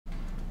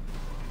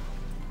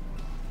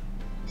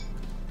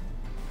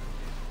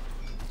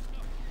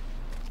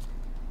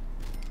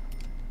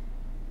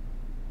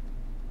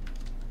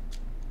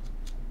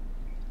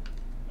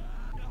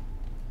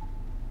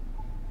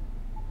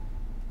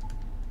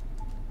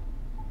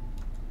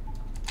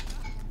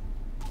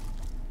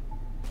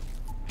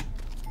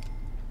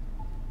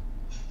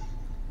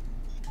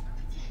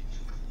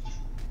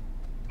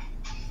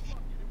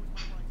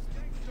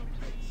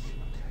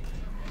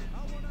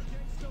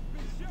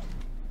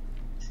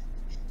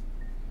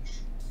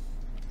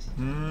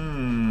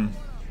Hmm.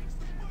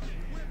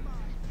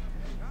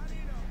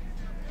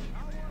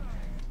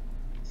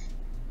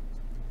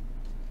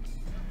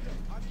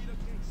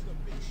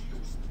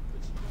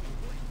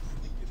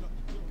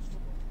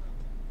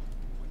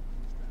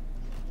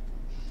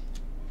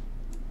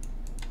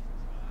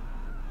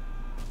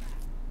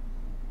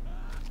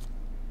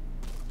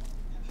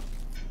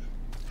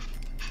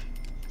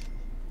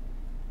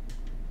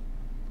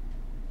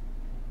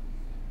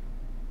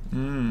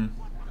 Hmm.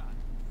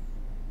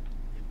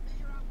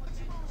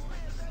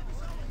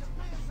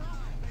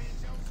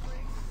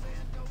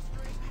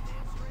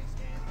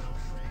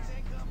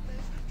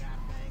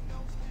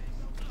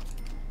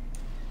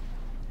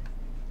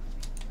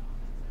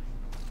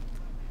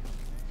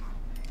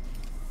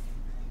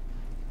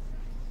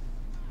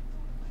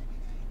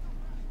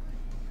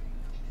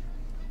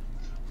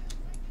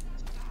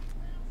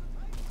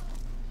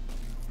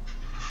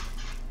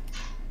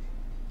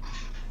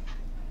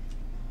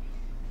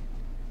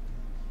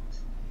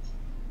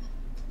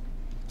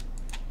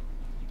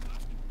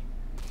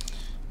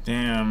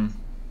 Damn.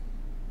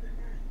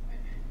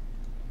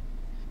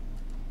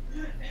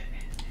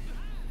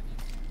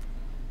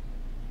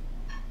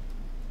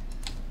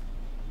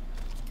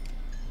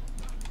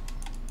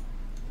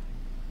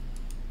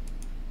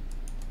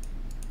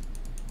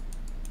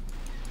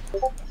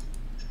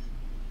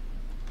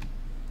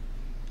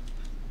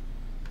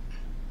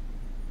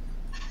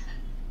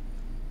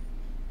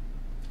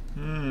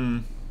 Hmm.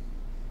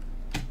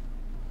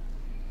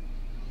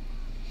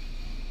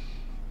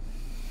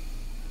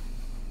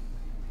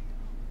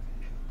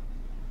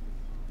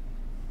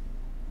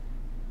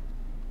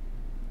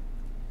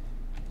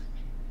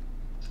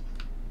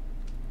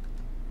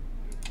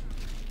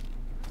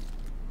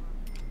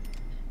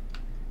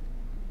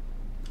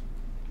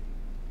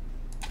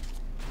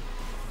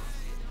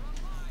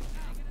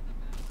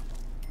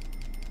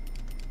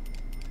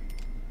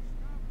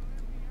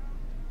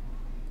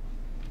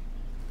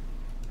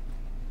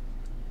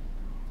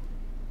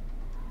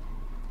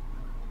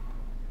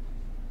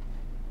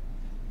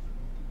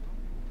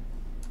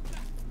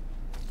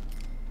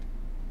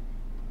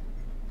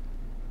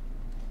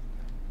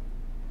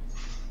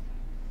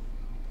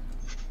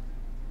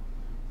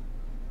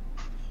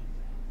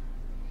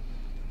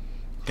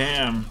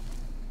 Damn.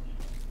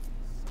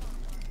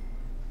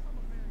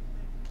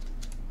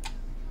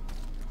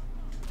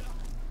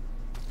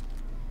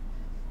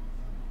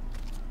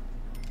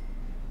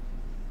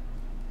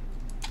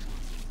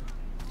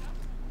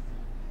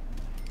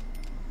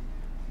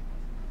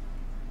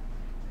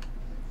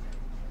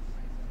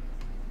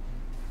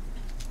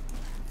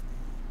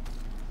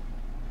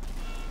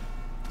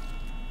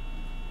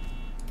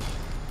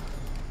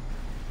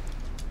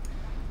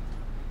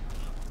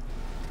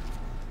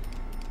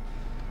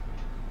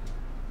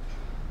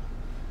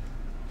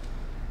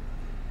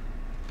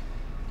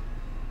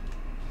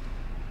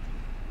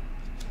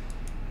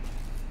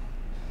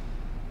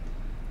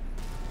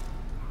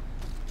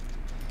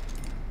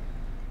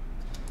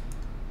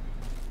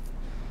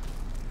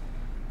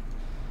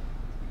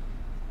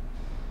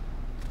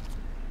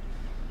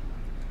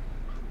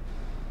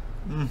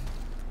 Hmm.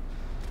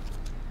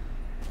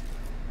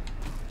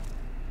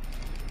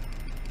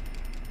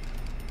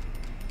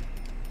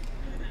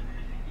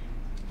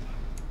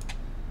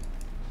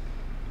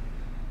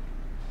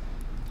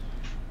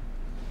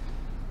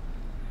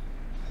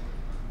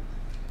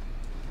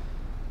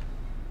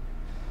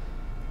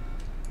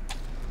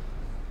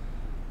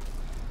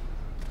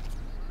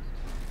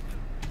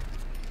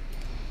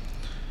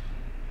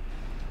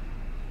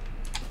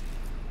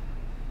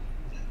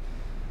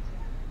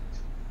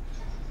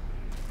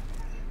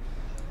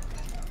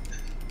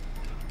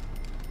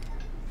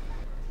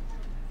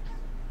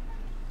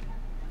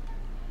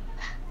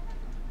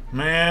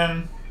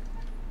 Man.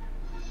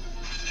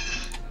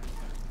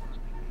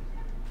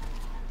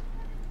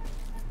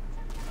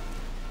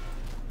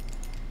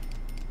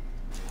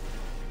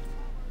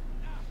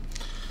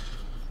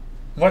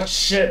 What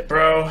shit,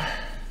 bro?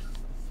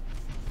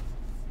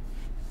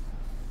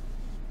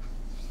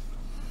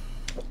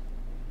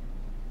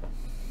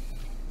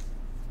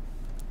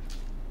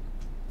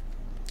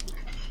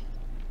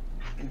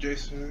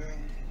 Jason,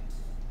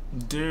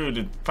 Dude,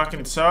 it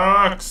fucking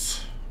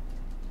sucks.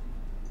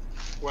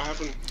 what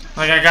happened?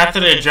 Like, I got to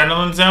the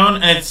adrenaline zone,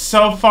 and it's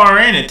so far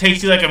in. It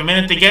takes you like a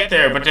minute to get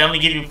there, but they only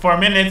give you 4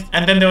 minutes,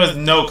 and then there was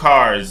no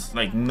cars.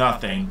 Like,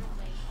 nothing.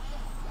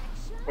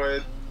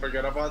 But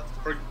forget about.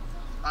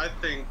 I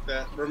think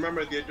that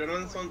remember the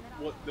adrenaline zone.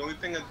 What the only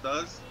thing it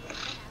does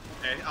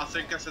es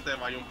hacer que se te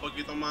vaya un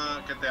poquito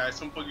más, que te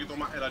hace un poquito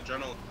más el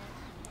adrenaline.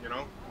 You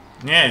know.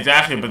 Yeah,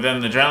 exactly, but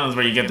then the adrenaline's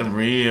where you get the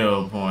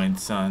real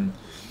points, son.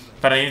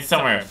 But I need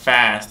somewhere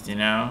fast, you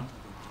know?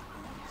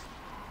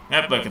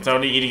 Yep, look, it's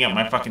already eating up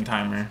my fucking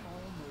timer.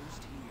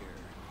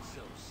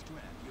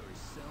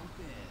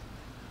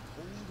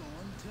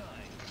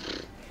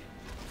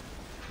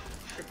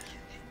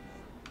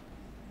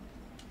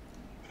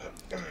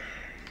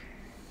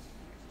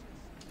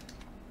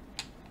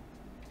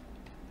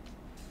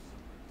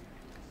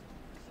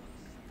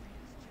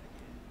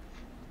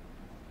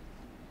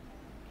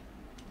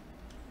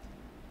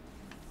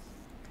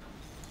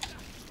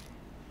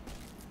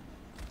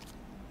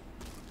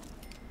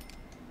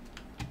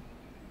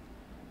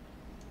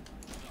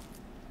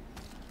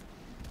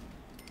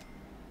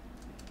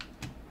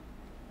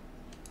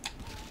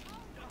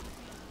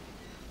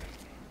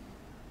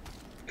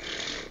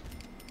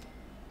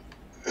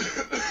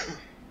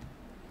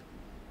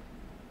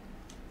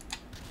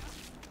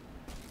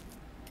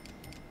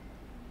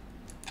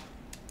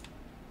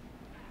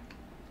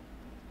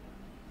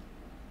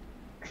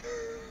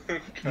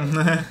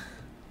 Ay,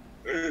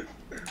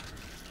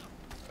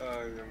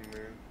 Dios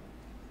mío.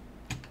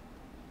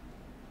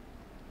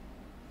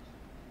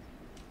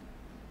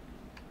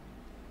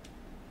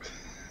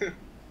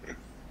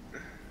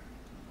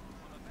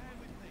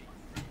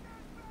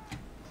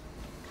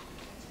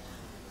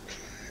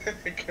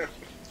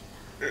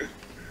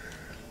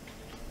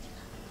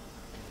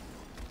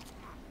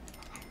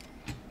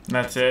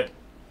 That's it?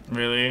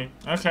 Really?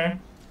 Okay.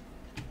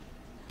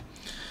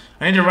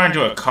 I need to run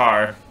to a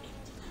car.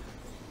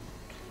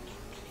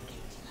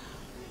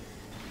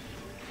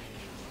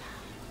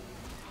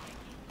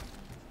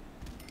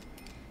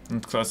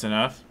 That's close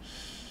enough.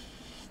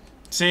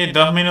 Sí,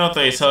 2 minutos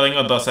y solo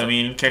tengo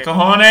 12,000. ¿Qué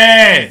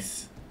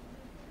cojones?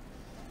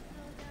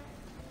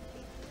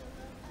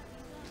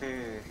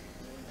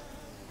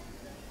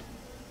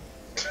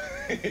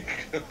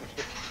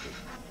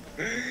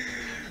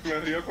 Me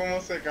río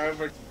como se cae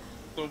porque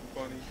so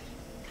funny.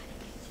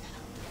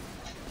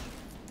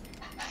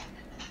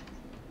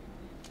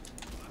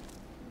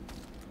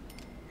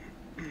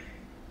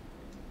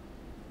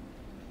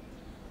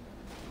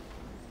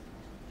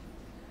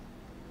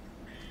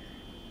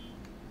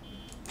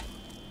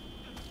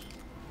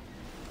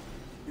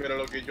 Mira,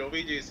 lo que yo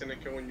vi, Jason, es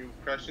que when you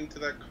crashed into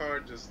that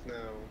car just now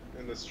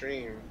in the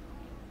stream,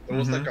 there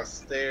was like a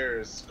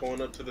stairs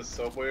going up to the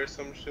subway or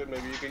some shit.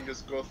 Maybe you can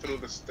just go through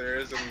the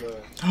stairs and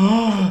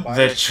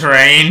the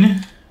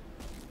train.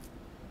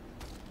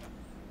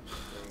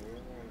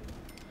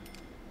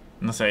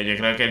 No sé, yo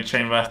creo que el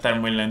train va a estar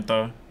muy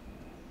lento.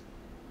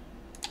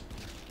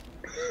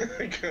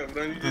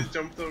 Cabrón, you just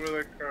jumped over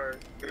that car.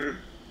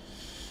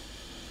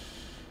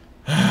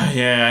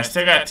 Yeah, I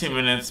still got 2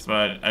 minutes,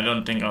 but I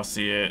don't think I'll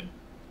see it.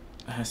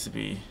 It has to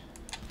be.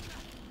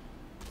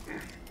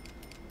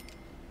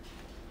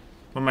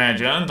 But my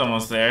adrenaline's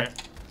almost there.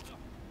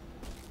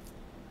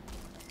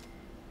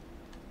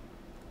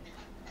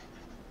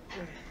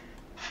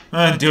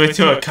 Do it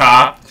to a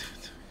cop.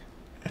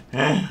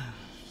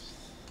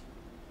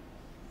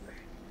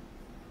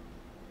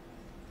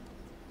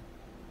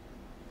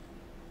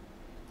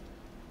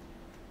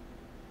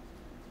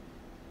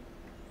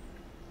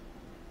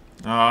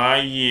 Oh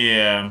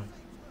yeah.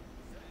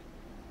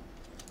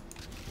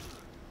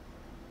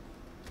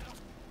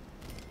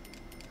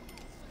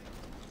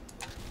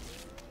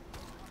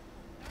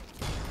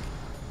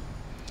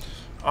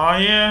 Oh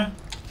yeah.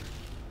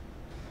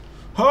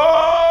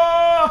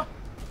 Oh!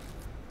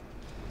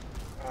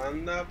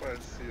 Anda pa'l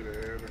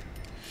sireno.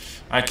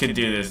 I could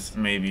do this,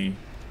 maybe.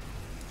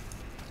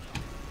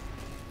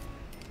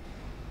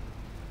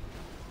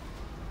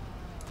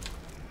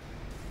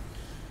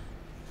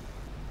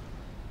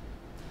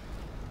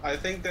 I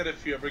think that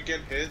if you ever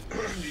get hit,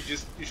 you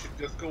should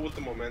just go with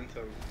the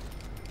momentum.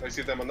 Like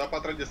si te manda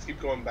para atrás, just keep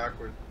going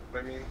backward. You know what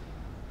I mean?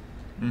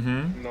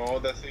 Mm-hmm. No,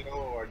 that's it.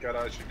 Oh,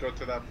 I should go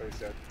to that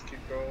place. Yeah, just keep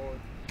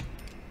going.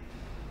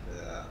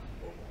 Yeah.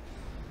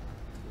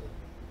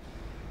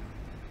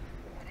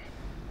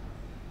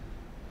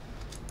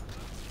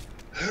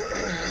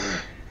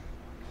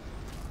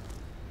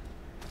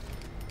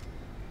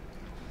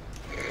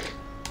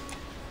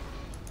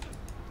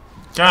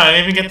 God, I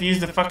didn't even get to use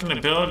the fucking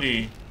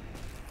ability.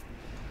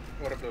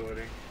 What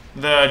ability?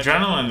 The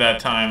adrenaline that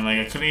time. Like,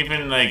 I couldn't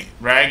even, like,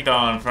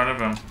 ragdoll in front of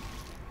him.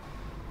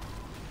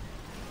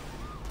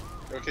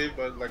 Okay,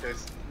 but like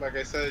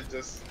I said,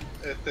 just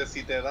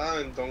si te da,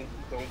 and don't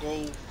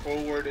go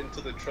forward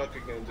into the truck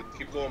again. Just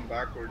keep going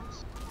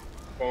backwards.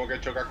 Como que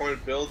choca con el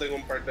building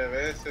un par de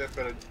veces,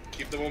 pero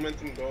keep the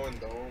momentum going.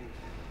 Don't.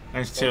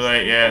 It's too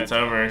late. Yeah, it's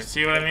over.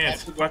 See what I mean?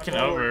 It's fucking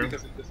over.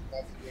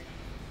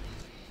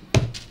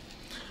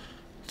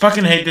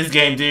 Fucking hate this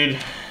game, dude.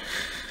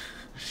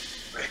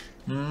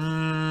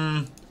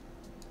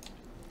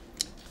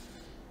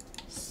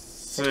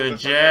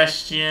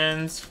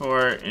 Suggestions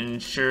for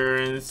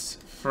insurance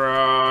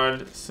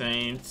fraud,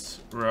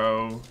 Saints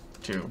Row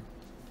 2.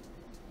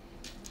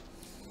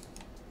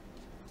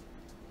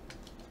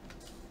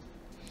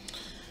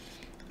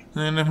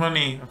 And the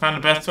money. I found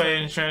the best way to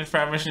insurance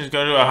fraud missions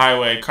go to a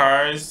highway.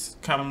 Cars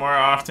come more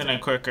often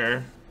and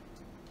quicker.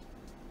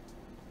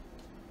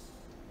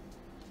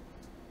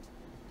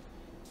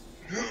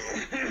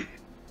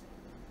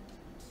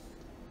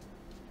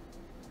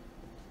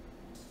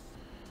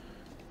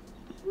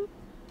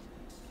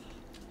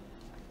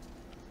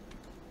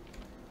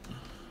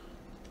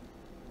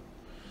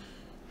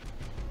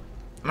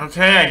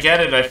 Okay, I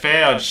get it. I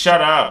failed. Shut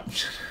up.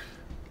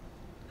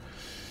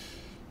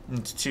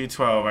 It's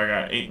 2:12. I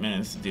got 8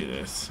 minutes to do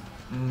this.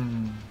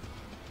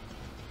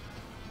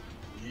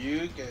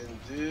 You can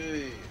do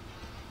it.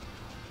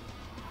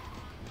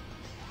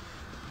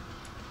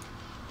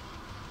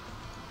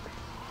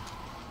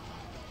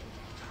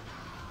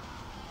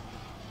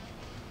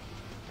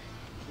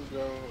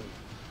 Go.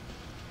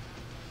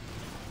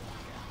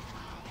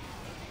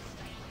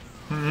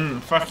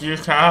 Fuck you,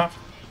 cop.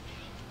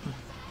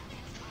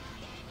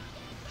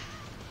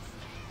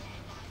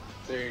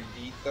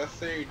 Cerdita.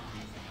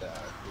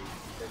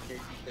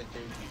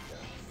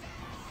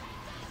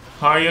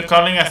 How are you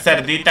calling a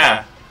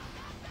cerdita?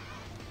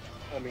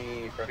 A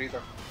mi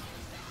perrita.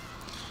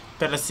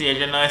 Pero si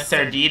ella no es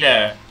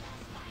cerdita.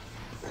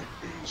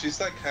 She's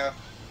like half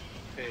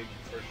pig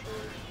for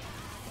sure.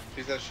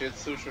 She's a Shih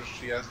Tzu, so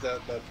she has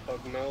that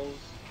pug nose.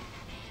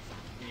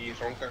 Y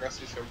ronca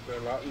casi siempre.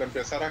 Le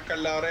empieza a rascar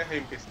la oreja y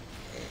empieza.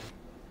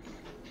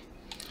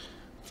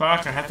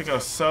 Fuck, I had to go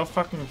so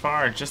fucking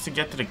far just to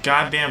get to the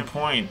goddamn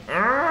point.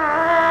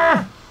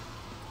 Urgh!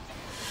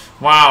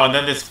 Wow, and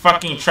then this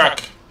fucking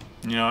truck.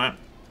 You know what?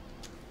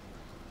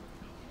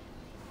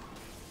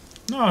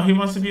 No, he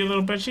wants to be a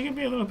little bitch. He can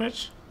be a little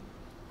bitch.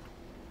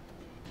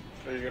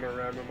 Are you gonna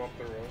ram him off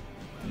the road?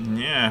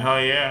 Yeah,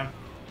 hell yeah.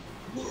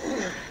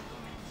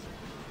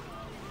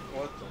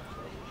 What the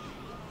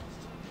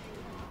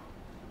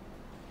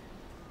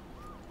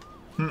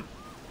fuck?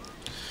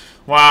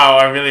 Wow,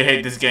 I really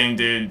hate this game,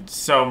 dude.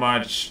 So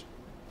much.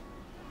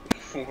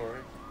 Why?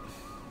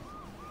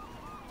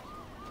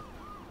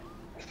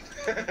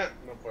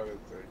 No puede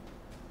ser.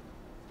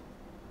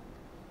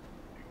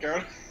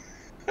 Cabrón.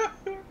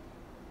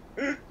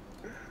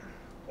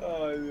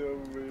 Ay,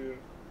 Dios mío.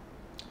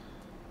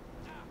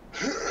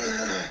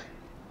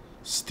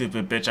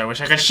 Stupid bitch, I wish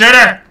I could shoot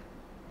her!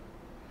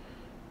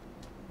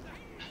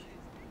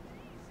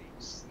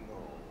 No.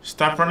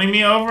 Stop running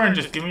me over and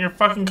just give me your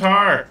fucking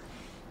car.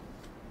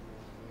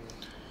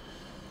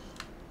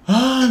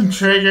 I'm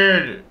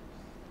triggered.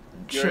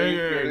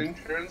 You're an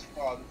insurance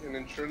fraud. In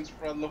insurance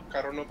fraud, los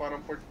carros no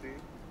paran por ti.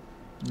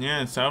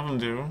 Yeah, some of them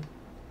do.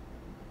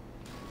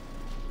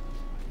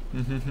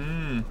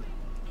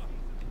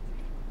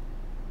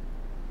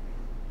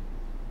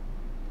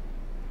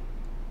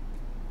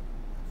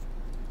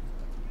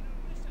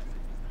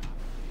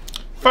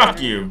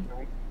 Fuck you.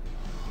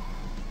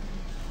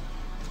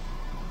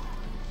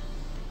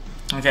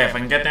 Okay, if I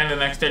can get there in the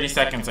next 30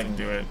 seconds, I can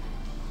do it.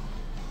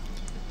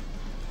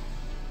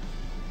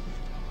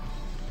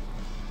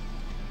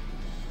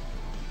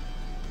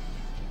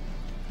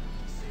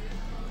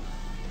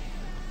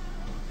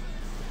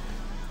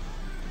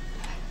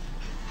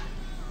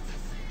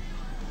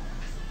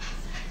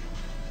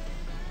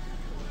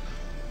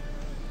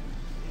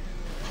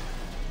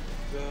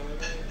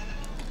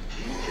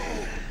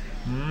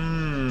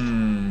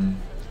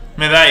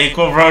 Me da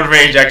equal road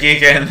rage aquí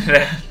que en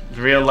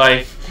real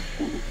life.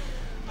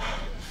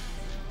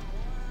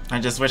 I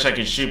just wish I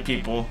could shoot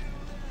people.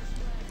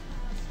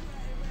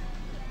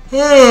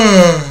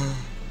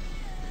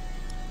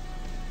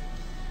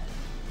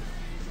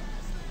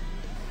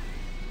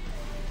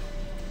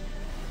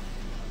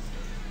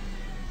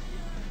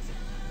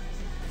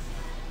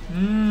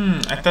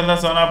 Esta es la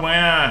zona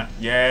buena.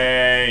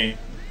 Yay.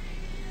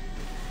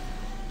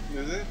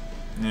 Is it?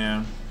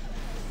 Yeah.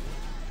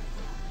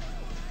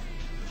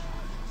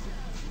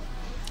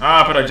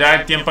 Ah, pero ya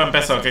el tiempo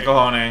empezó. ¿Qué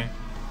cojones?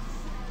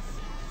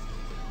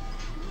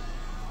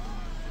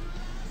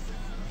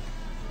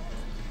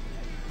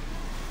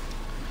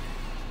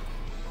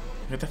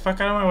 Get the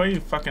fuck out of my way, you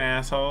fucking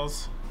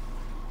assholes.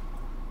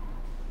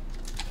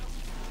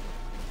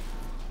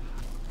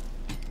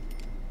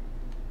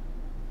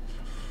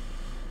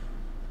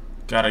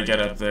 Gotta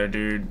get up there,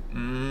 dude.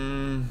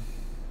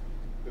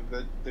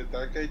 Did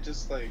that guy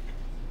just like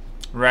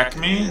wreck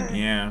me?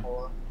 Yeah.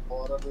 All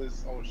out of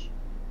his shit.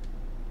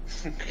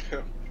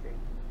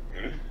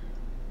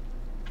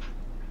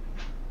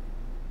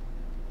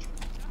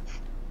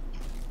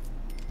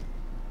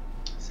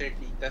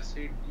 Cerdita.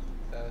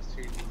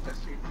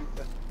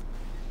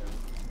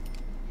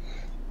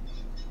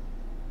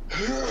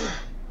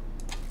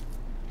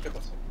 ¿Qué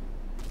pasó?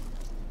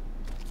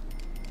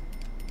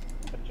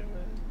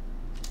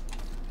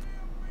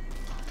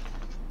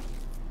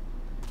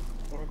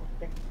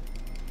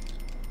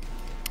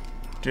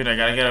 Dude, I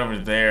gotta get over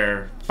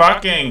there.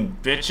 Fucking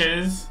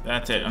bitches!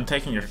 That's it. I'm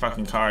taking your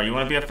fucking car. You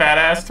wanna be a fat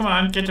ass? Come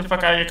on, get the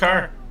fuck out of your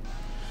car.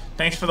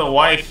 Thanks for the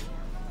wife,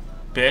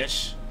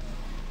 bitch.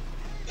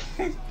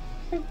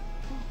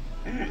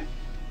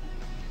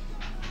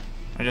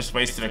 I just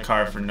wasted a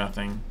car for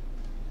nothing.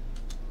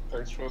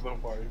 Thanks for the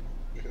wife,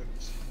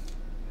 bitch.